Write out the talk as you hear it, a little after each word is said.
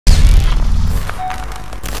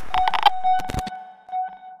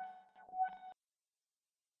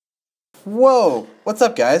Whoa! What's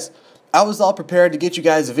up, guys? I was all prepared to get you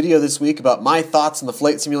guys a video this week about my thoughts on the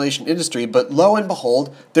flight simulation industry, but lo and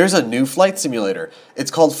behold, there's a new flight simulator.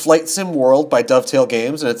 It's called Flight Sim World by Dovetail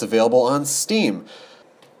Games, and it's available on Steam.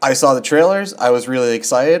 I saw the trailers, I was really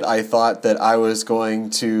excited. I thought that I was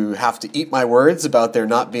going to have to eat my words about there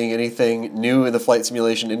not being anything new in the flight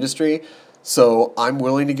simulation industry, so I'm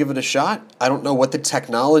willing to give it a shot. I don't know what the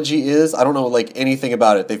technology is. I don't know anything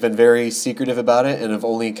about it. They've been very secretive about it and have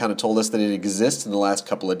only kind of told us that it exists in the last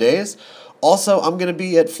couple of days. Also, I'm going to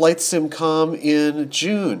be at Flight SimCom in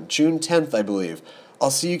June 10th, I believe. I'll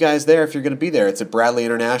see you guys there if you're going to be there. It's at Bradley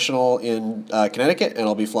International in Connecticut, and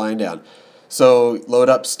I'll be flying down. So load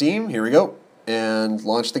up Steam, here we go, and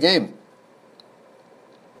launch the game.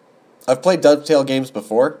 I've played Dovetail games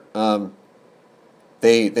before.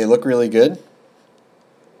 They look really good.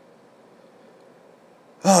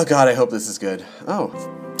 Oh god, I hope this is good. Oh,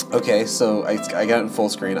 okay, so I got it in full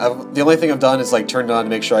screen. The only thing I've done is turned it on to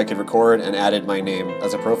make sure I could record and added my name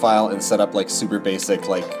as a profile and set up super basic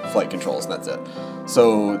flight controls, and that's it.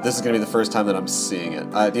 So this is going to be the first time that I'm seeing it.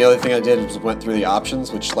 The other thing I did was went through the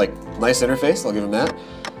options, which nice interface, I'll give them that.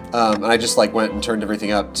 And I just went and turned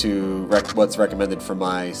everything up to what's recommended for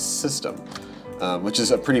my system. Which is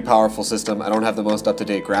a pretty powerful system. I don't have the most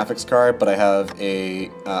up-to-date graphics card, but I have a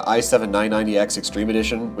i7-990X Extreme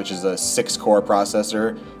Edition, which is a 6-core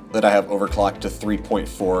processor that I have overclocked to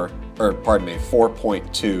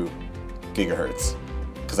 4.2 gigahertz,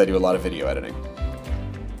 because I do a lot of video editing.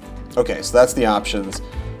 Okay, so that's the options.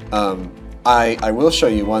 I will show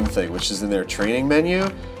you one thing, which is in their training menu.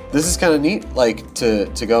 This is kind of neat,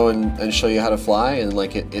 to go and show you how to fly, and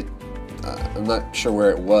I'm not sure where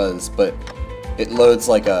it was, but it loads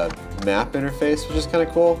a map interface, which is kind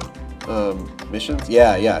of cool. Missions?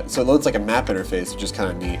 Yeah. So it loads a map interface, which is kind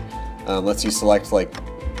of neat. Lets you select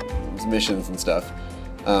missions and stuff.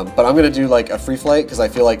 But I'm going to do a free flight, because I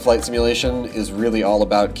feel like flight simulation is really all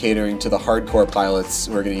about catering to the hardcore pilots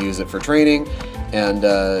who are going to use it for training, and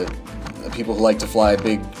people who like to fly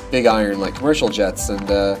big iron commercial jets. And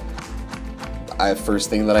first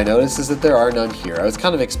thing that I noticed is that there are none here. I was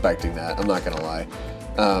kind of expecting that, I'm not going to lie.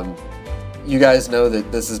 You guys know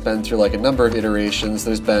that this has been through a number of iterations.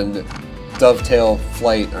 There's been Dovetail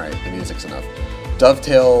Flight. All right, the music's enough.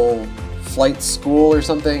 Dovetail Flight School or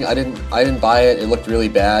something. I didn't buy it. It looked really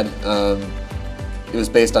bad. It was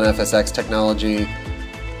based on FSX technology.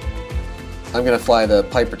 I'm gonna fly the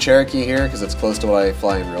Piper Cherokee here because it's close to what I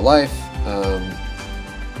fly in real life.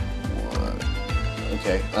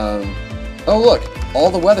 Okay. Oh look, all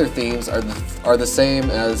the weather themes are the same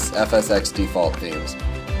as FSX default themes.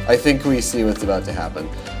 I think we see what's about to happen.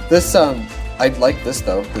 This, I like this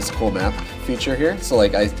though, this cool map feature here. So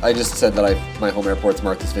I just said that my home airport's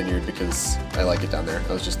Martha's Vineyard because I like it down there.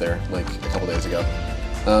 I was just there a couple days ago.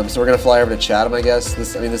 So we're gonna fly over to Chatham, I guess.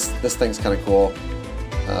 This thing's kind of cool.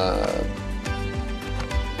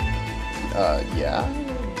 Yeah.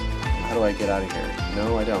 How do I get out of here?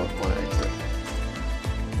 No, I don't want to exit.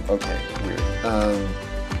 Okay, weird.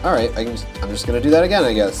 All right, I'm just gonna do that again,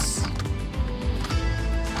 I guess.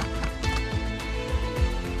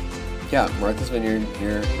 Yeah, Martha's Vineyard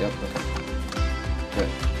here. Yep, okay. Good.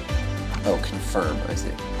 Oh, confirm, I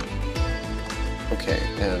see. Okay,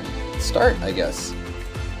 and start, I guess.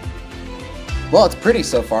 Well, it's pretty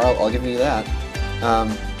so far, I'll give you that.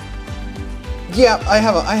 Yeah, I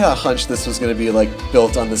had a hunch this was going to be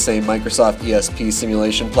built on the same Microsoft ESP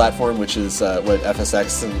simulation platform, which is what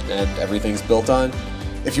FSX and everything's built on.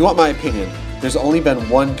 If you want my opinion, there's only been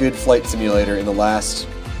one good flight simulator in the last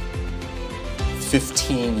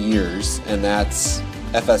 15 years, and that's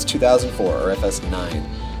FS 2004 or FS 9,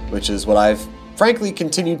 which is what I've frankly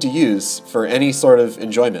continued to use for any sort of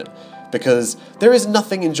enjoyment, because there is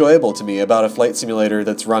nothing enjoyable to me about a flight simulator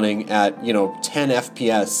that's running at 10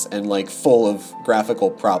 FPS and full of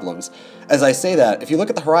graphical problems. As I say that, if you look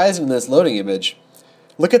at the horizon in this loading image,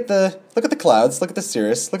 look at the clouds, look at the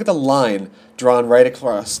cirrus, look at the line drawn right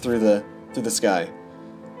across through the sky.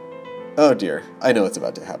 Oh dear, I know what's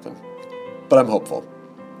about to happen. But I'm hopeful.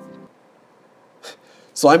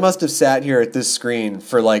 So I must have sat here at this screen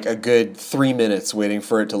for a good 3 minutes waiting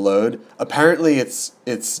for it to load. Apparently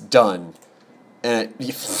it's done. And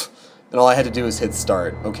all I had to do was hit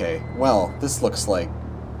start. Okay, well, this looks like...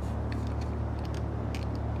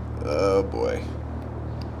 Oh boy.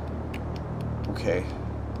 Okay.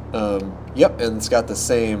 Yep, and it's got the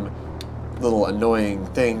same little annoying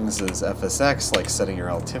things as FSX, like setting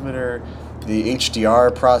your altimeter. The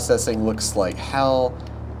HDR processing looks like hell.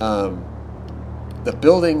 The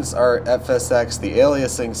buildings are FSX. The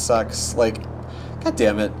aliasing sucks. God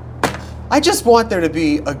damn it. I just want there to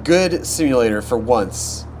be a good simulator for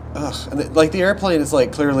once Ugh, and like the airplane is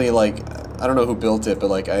like clearly like, I don't know who built it, but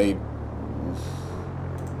like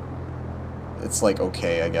it's like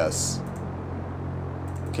okay, I guess.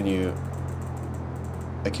 Can you,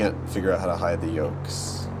 I can't figure out how to hide the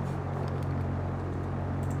yokes.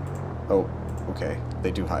 Oh, okay,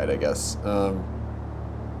 they do hide, I guess.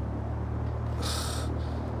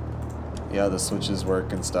 Yeah, the switches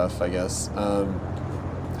work and stuff, I guess.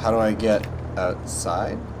 How do I get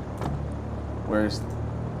outside? Where's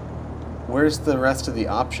the rest of the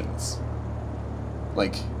options?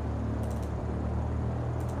 Like,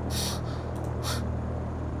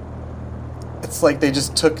 it's like they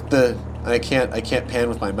just took the, I can't pan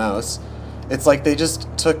with my mouse. It's like they just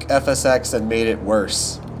took FSX and made it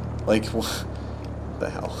worse. Like, what the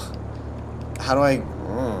hell? How do I,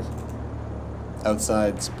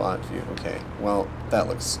 outside spot view, okay. Well, that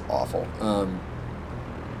looks awful.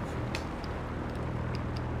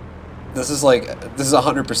 This is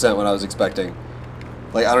 100% what I was expecting.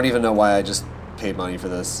 Like, I don't even know why I just paid money for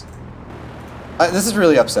this. This is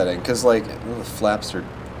really upsetting, because, like, the flaps are,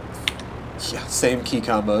 yeah, same key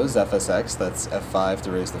combos, FSX, that's F5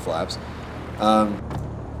 to raise the flaps.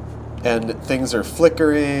 And things are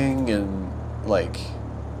flickering, and, like,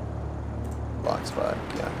 lock spot,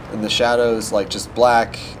 yeah. And the shadows, like, just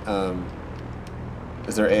black.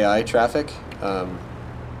 Is there AI traffic?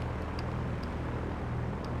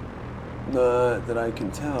 Not that I can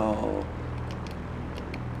tell.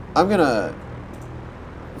 I'm gonna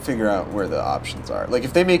figure out where the options are. Like,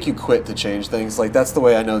 if they make you quit to change things, like, that's the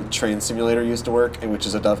way I know the Train Simulator used to work, and which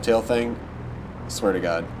is a Dovetail thing. I swear to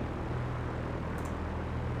God.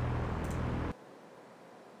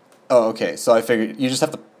 Oh, okay, so I figured you just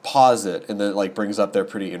have to pause it, and then it, like, brings up their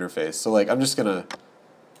pretty interface. So, like, I'm just gonna...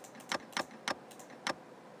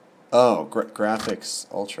 Oh, graphics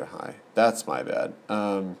ultra high. That's my bad.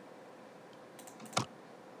 Now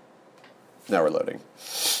we're loading.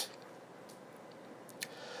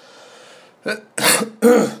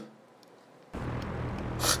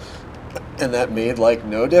 And that made, like,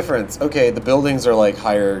 no difference. Okay, the buildings are, like,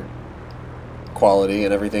 higher quality,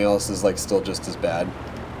 and everything else is, like, still just as bad.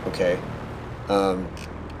 Okay. Ugh,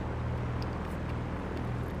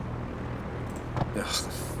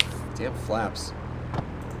 damn flaps.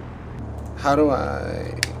 How do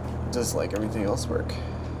I... Does, like, everything else work?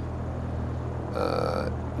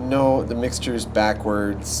 No, the mixture's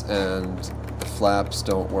backwards, and the flaps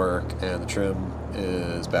don't work, and the trim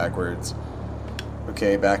is backwards.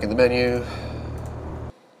 Okay, back in the menu.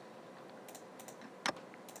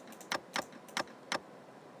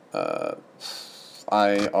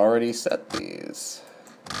 I already set these.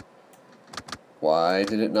 Why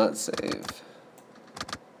did it not save?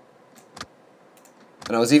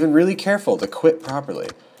 And I was even really careful to quit properly.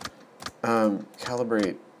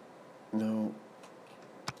 Calibrate. No.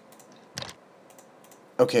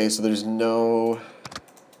 Okay, so there's no...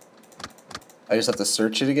 I just have to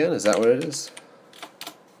search it again? Is that what it is?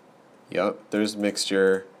 Yup, there's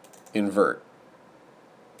mixture, invert.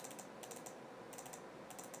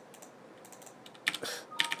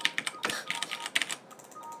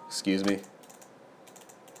 Excuse me.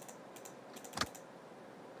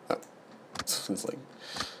 Oh. It's like,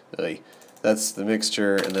 really. That's the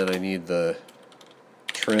mixture, and then I need the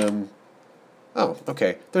trim. Oh,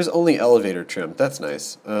 okay. There's only elevator trim. That's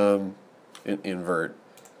nice. Invert.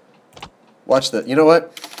 Watch that. You know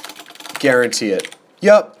what? Guarantee it.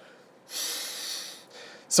 Yup.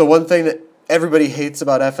 So one thing that everybody hates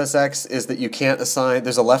about FSX is that you can't assign,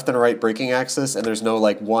 there's a left and a right braking axis, and there's no,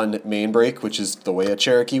 like, one main brake, which is the way a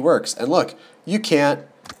Cherokee works. And look, you can't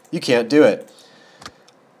do it.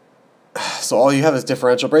 So all you have is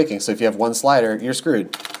differential braking. So if you have one slider, you're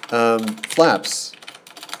screwed. Flaps.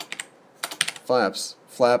 Flaps.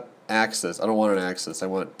 Flap axis. I don't want an axis. I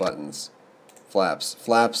want buttons. Flaps.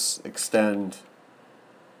 Flaps extend.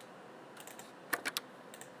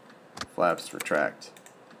 Flaps retract.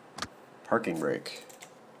 Parking brake.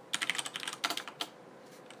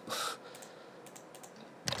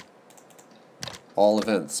 All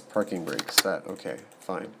events. Parking brake. Set. Okay.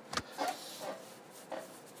 Fine.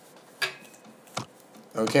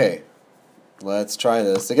 Okay. Let's try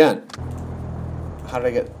this again. How did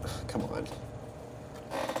I get... Come on.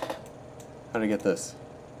 How did I get this?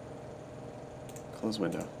 Close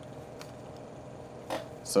window.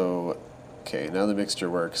 So, okay, now the mixture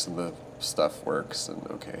works and the stuff works, and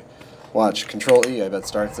okay. Watch, Control E, I bet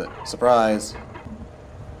starts it. Surprise!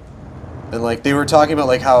 And, like, they were talking about,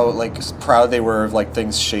 like, how, like, proud they were of, like,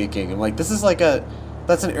 things shaking. I'm like, this is like a...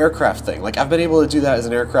 That's an aircraft thing. Like, I've been able to do that as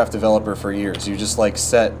an aircraft developer for years. You just, like,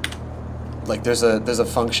 set... Like, there's a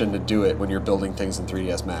function to do it when you're building things in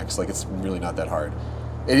 3ds Max. Like, it's really not that hard.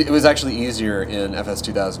 It was actually easier in FS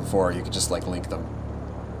 2004. You could just like link them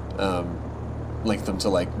to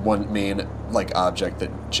like one main like object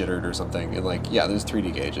that jittered or something, and like, yeah, there's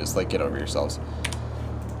 3D gauges. Like, get over yourselves.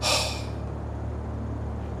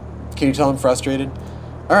 Can you tell I'm frustrated?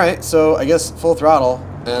 All right, so I guess full throttle,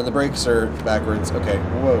 and the brakes are backwards. Okay,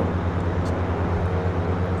 whoa.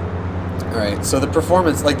 All right, so the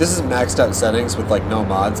performance, like, this is maxed out settings with like no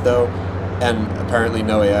mods though, and apparently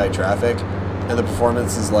no AI traffic, and the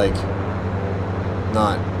performance is like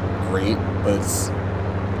not great, but it's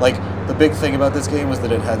like, the big thing about this game was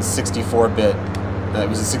that it had 64-bit. It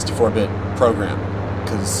was a 64-bit program,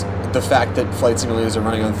 because the fact that flight simulators are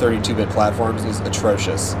running on 32-bit platforms is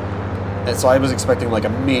atrocious. And so I was expecting like a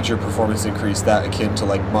major performance increase that akin to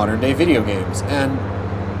like modern day video games, and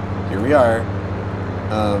here we are.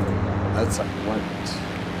 That's like, what?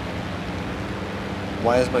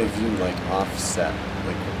 Why is my view like offset?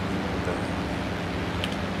 Like,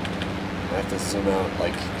 I have to zoom out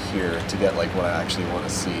like here to get like what I actually want to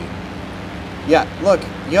see. Yeah, look,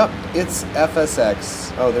 yep, it's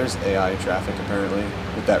FSX. Oh, there's AI traffic apparently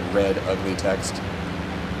with that red ugly text.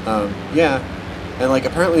 Yeah. And like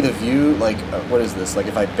apparently the view, like, what is this? Like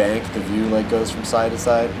if I bank, the view like goes from side to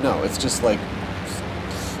side? No, it's just like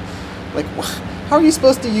how are you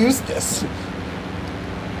supposed to use this?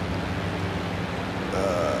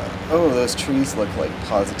 Oh, those trees look like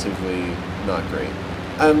positively not great.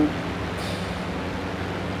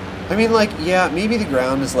 I mean, like, yeah, maybe the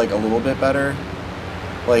ground is like a little bit better.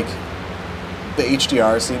 Like the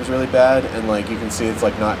HDR seems really bad, and like you can see it's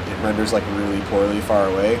like not, it renders like really poorly far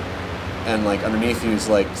away. And like underneath you is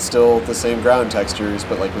like still the same ground textures,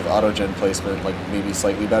 but like with auto-gen placement, like maybe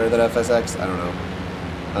slightly better than FSX. I don't know.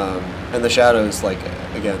 And the shadows, like,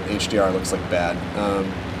 again, HDR looks like bad.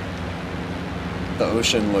 The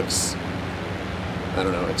ocean looks, I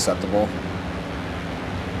don't know, acceptable.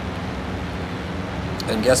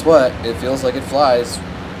 And guess what? It feels like it flies,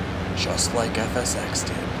 just like FSX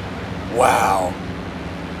did. Wow.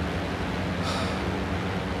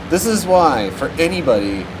 This is why, for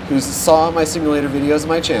anybody who saw my simulator videos on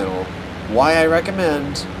my channel, why I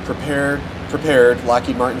recommend Prepared,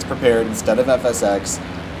 Lockheed Martin's Prepared instead of FSX,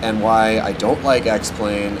 and why I don't like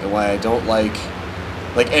X-Plane, and why I don't like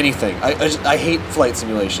anything. I hate flight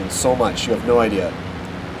simulation so much, you have no idea.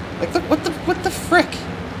 Like, what the frick?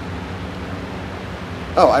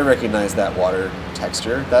 Oh, I recognize that water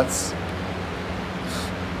texture. That's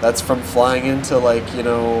from flying into, like, you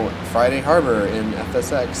know, Friday Harbor in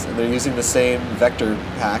FSX, and they're using the same vector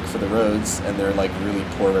pack for the roads, and they're like really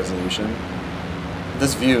poor resolution.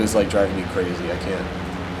 This view is like driving me crazy. I can't.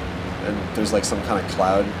 And there's like some kind of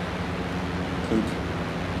cloud poop.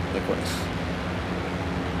 Like what?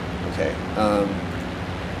 Okay.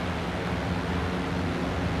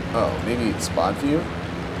 Oh, maybe it's spot view?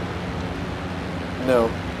 No,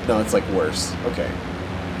 it's like worse. Okay.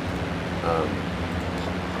 Oh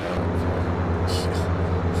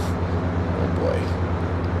boy.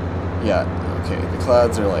 Yeah, okay, the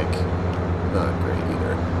clouds are like not great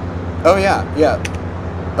either. Oh yeah.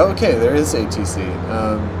 Okay, there is ATC.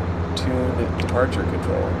 Tune departure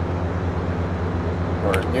control.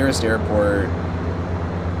 Or nearest airport.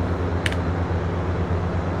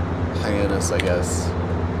 Hyannis, I guess.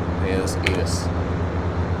 Hyannis Atis.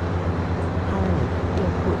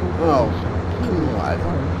 Oh, God.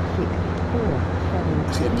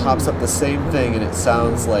 It pops up the same thing, and it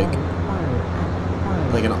sounds like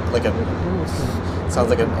sounds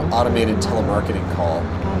like an automated telemarketing call.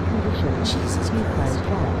 Jesus Christ.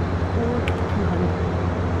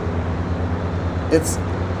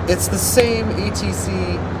 It's the same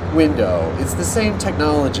ATC window. It's the same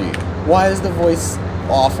technology. Why is the voice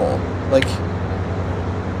awful? Like,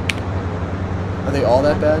 are they all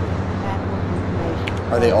that bad?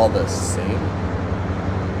 Are they all the same?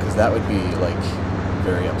 Because that would be like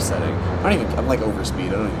very upsetting. I'm like over speed.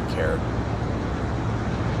 I don't even care.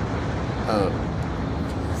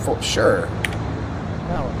 For sure.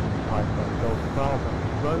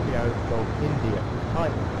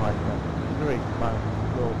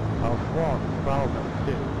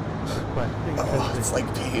 Oh, it's like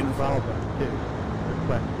painful.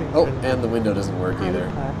 Oh, and the window doesn't work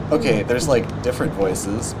either. Okay, there's like different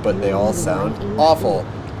voices, but they all sound awful.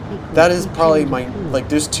 That is probably my, like,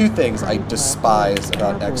 there's two things I despise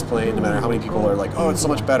about X-Plane, no matter how many people are like, oh, it's so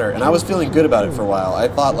much better. And I was feeling good about it for a while. I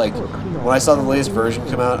thought, like, when I saw the latest version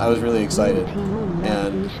come out, I was really excited.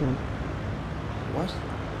 And, what?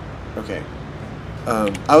 Okay.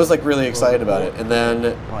 I was, like, really excited about it. And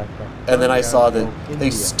then I saw that they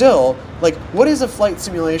still, like, what is a flight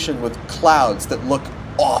simulation with clouds that look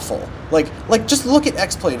awful. Like just look at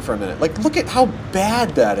X-Plane for a minute. Like, look at how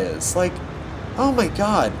bad that is. Like, oh my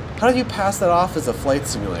god. How did you pass that off as a flight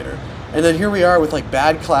simulator? And then here we are with like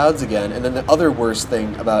bad clouds again, and then the other worst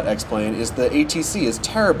thing about X-Plane is the ATC is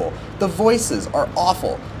terrible. The voices are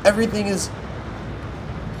awful. Everything is...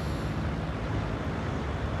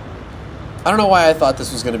 I don't know why I thought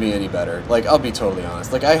this was going to be any better. Like, I'll be totally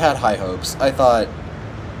honest. Like, I had high hopes. I thought...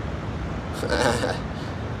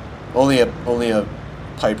 only a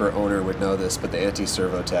Piper owner would know this, but the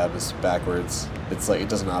anti-servo tab is backwards. It's like, it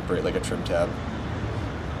doesn't operate like a trim tab.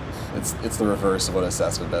 It's the reverse of what a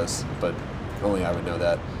Cessna does, but only I would know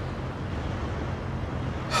that.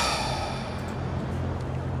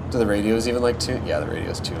 Do the radios even like tune? Yeah, the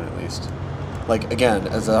radios tune at least. Like, again,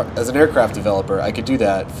 as an aircraft developer, I could do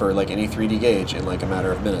that for like any 3D gauge in like a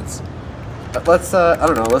matter of minutes. But let's I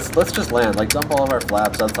don't know, let's just land. Like, dump all of our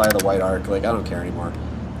flaps outside of the white arc. Like, I don't care anymore.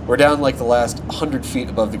 We're down like the last 100 feet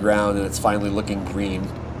above the ground, and it's finally looking green.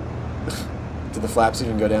 Did the flaps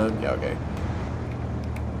even go down? Yeah, okay.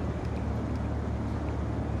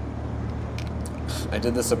 I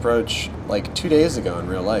did this approach like 2 days ago in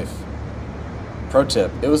real life. Pro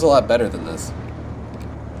tip, it was a lot better than this.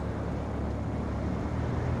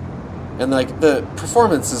 And like the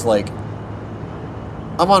performance is like,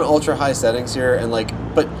 I'm on ultra high settings here, and like,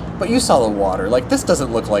 but you saw the water. Like, this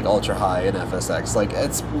doesn't look like ultra high in FSX. Like,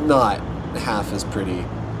 it's not half as pretty.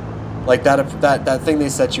 Like that thing they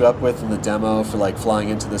set you up with in the demo for like flying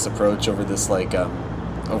into this approach over this like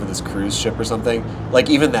over this cruise ship or something. Like,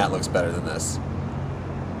 even that looks better than this.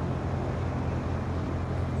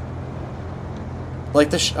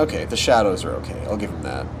 Like, okay, the shadows are okay. I'll give them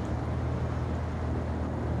that.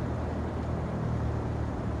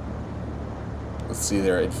 Let's see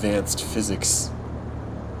their advanced physics.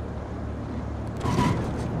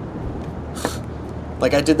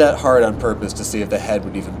 Like, I did that hard on purpose to see if the head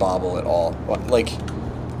would even bobble at all. Like,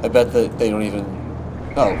 I bet that they don't even...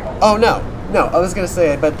 Oh, no. No, I was going to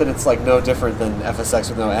say I bet that it's, like, no different than FSX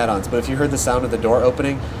with no add-ons. But if you heard the sound of the door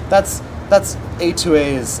opening, that's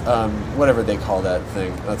A2A's, whatever they call that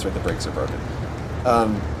thing. That's right, the brakes are broken.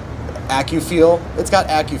 AccuFeel. It's got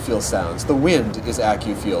AccuFeel sounds. The wind is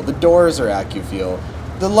AccuFeel. The doors are AccuFeel.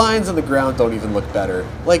 The lines on the ground don't even look better.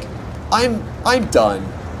 Like, I'm done.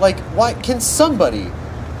 Like, why can somebody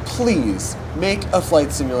please make a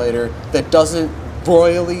flight simulator that doesn't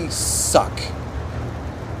royally suck?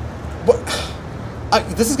 What?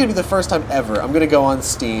 This is gonna be the first time ever I'm gonna go on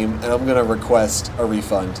Steam and I'm gonna request a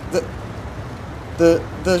refund.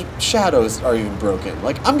 The shadows are even broken.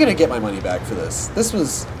 Like, I'm gonna get my money back for this. This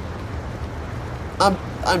was...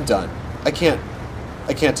 I'm done. I can't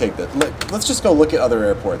take this. Let's just go look at other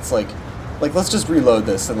airports. Like let's just reload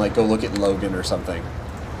this and like go look at Logan or something.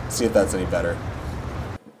 See if that's any better.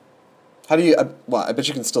 How do you... well, I bet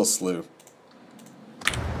you can still slew.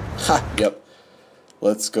 Ha! Yep.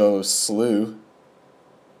 Let's go slew.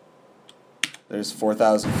 There's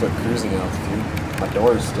 4,000 foot cruising altitude. My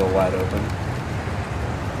door is still wide open.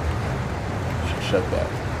 Should shut that.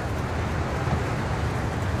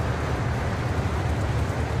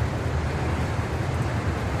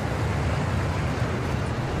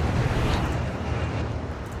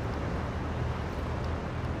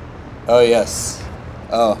 Oh, yes.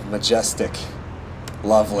 Oh, majestic.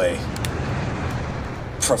 Lovely.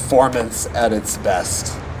 Performance at its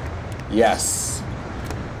best. Yes.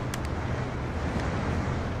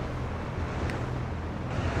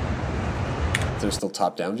 Is there still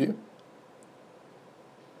top-down view?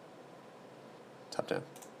 Top-down.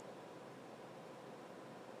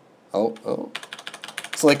 Oh.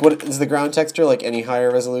 So, like, what is the ground texture like any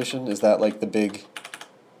higher resolution? Is that like the big...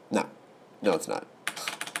 No. No, it's not.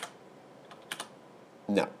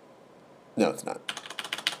 No. No, it's not.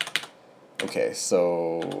 Okay,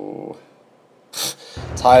 so...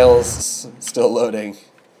 Tiles still loading.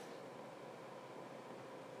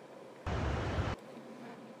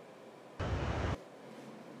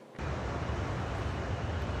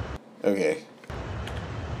 Okay.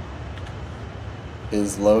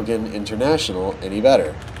 Is Logan International any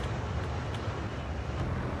better?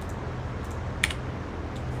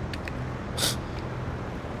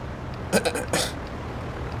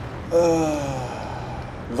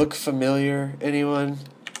 Look familiar, anyone?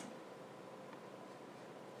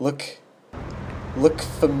 Look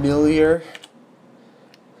familiar?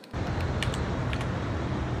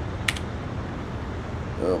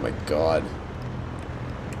 Oh my god.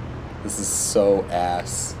 This is so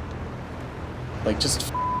ass. Like,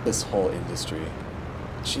 just f this whole industry.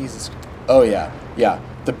 Jesus. Oh yeah, yeah.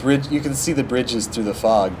 The bridge, you can see the bridges through the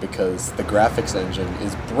fog because the graphics engine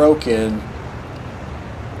is broken.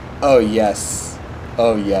 Oh yes.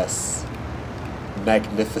 Oh yes.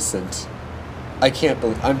 Magnificent.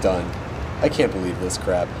 I'm done. I can't believe this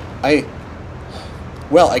crap.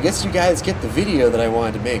 Well, I guess you guys get the video that I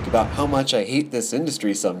wanted to make about how much I hate this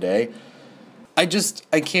industry someday. I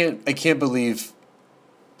can't believe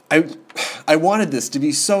I wanted this to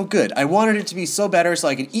be so good. I wanted it to be so better so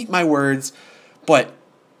I could eat my words, but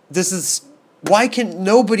why can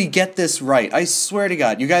nobody get this right? I swear to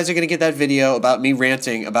God, you guys are going to get that video about me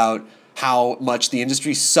ranting about how much the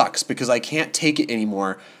industry sucks because I can't take it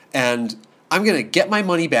anymore, and I'm going to get my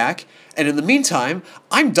money back, and in the meantime,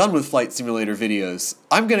 I'm done with flight simulator videos.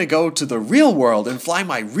 I'm going to go to the real world and fly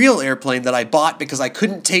my real airplane that I bought because I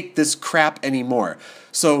couldn't take this crap anymore.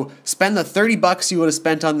 So spend the 30 bucks you would have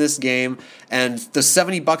spent on this game and the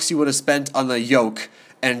 70 bucks you would have spent on the yoke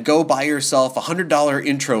and go buy yourself a $100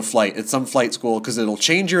 intro flight at some flight school because it'll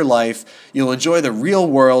change your life. You'll enjoy the real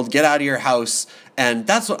world, get out of your house, and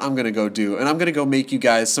that's what I'm going to go do. And I'm going to go make you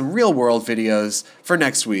guys some real world videos for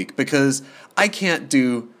next week because I can't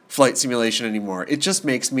do flight simulation anymore. It just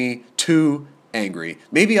makes me too angry.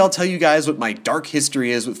 Maybe I'll tell you guys what my dark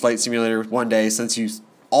history is with Flight Simulator one day since you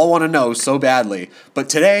all want to know so badly. But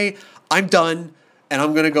today, I'm done and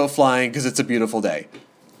I'm going to go flying because it's a beautiful day.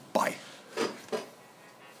 Bye.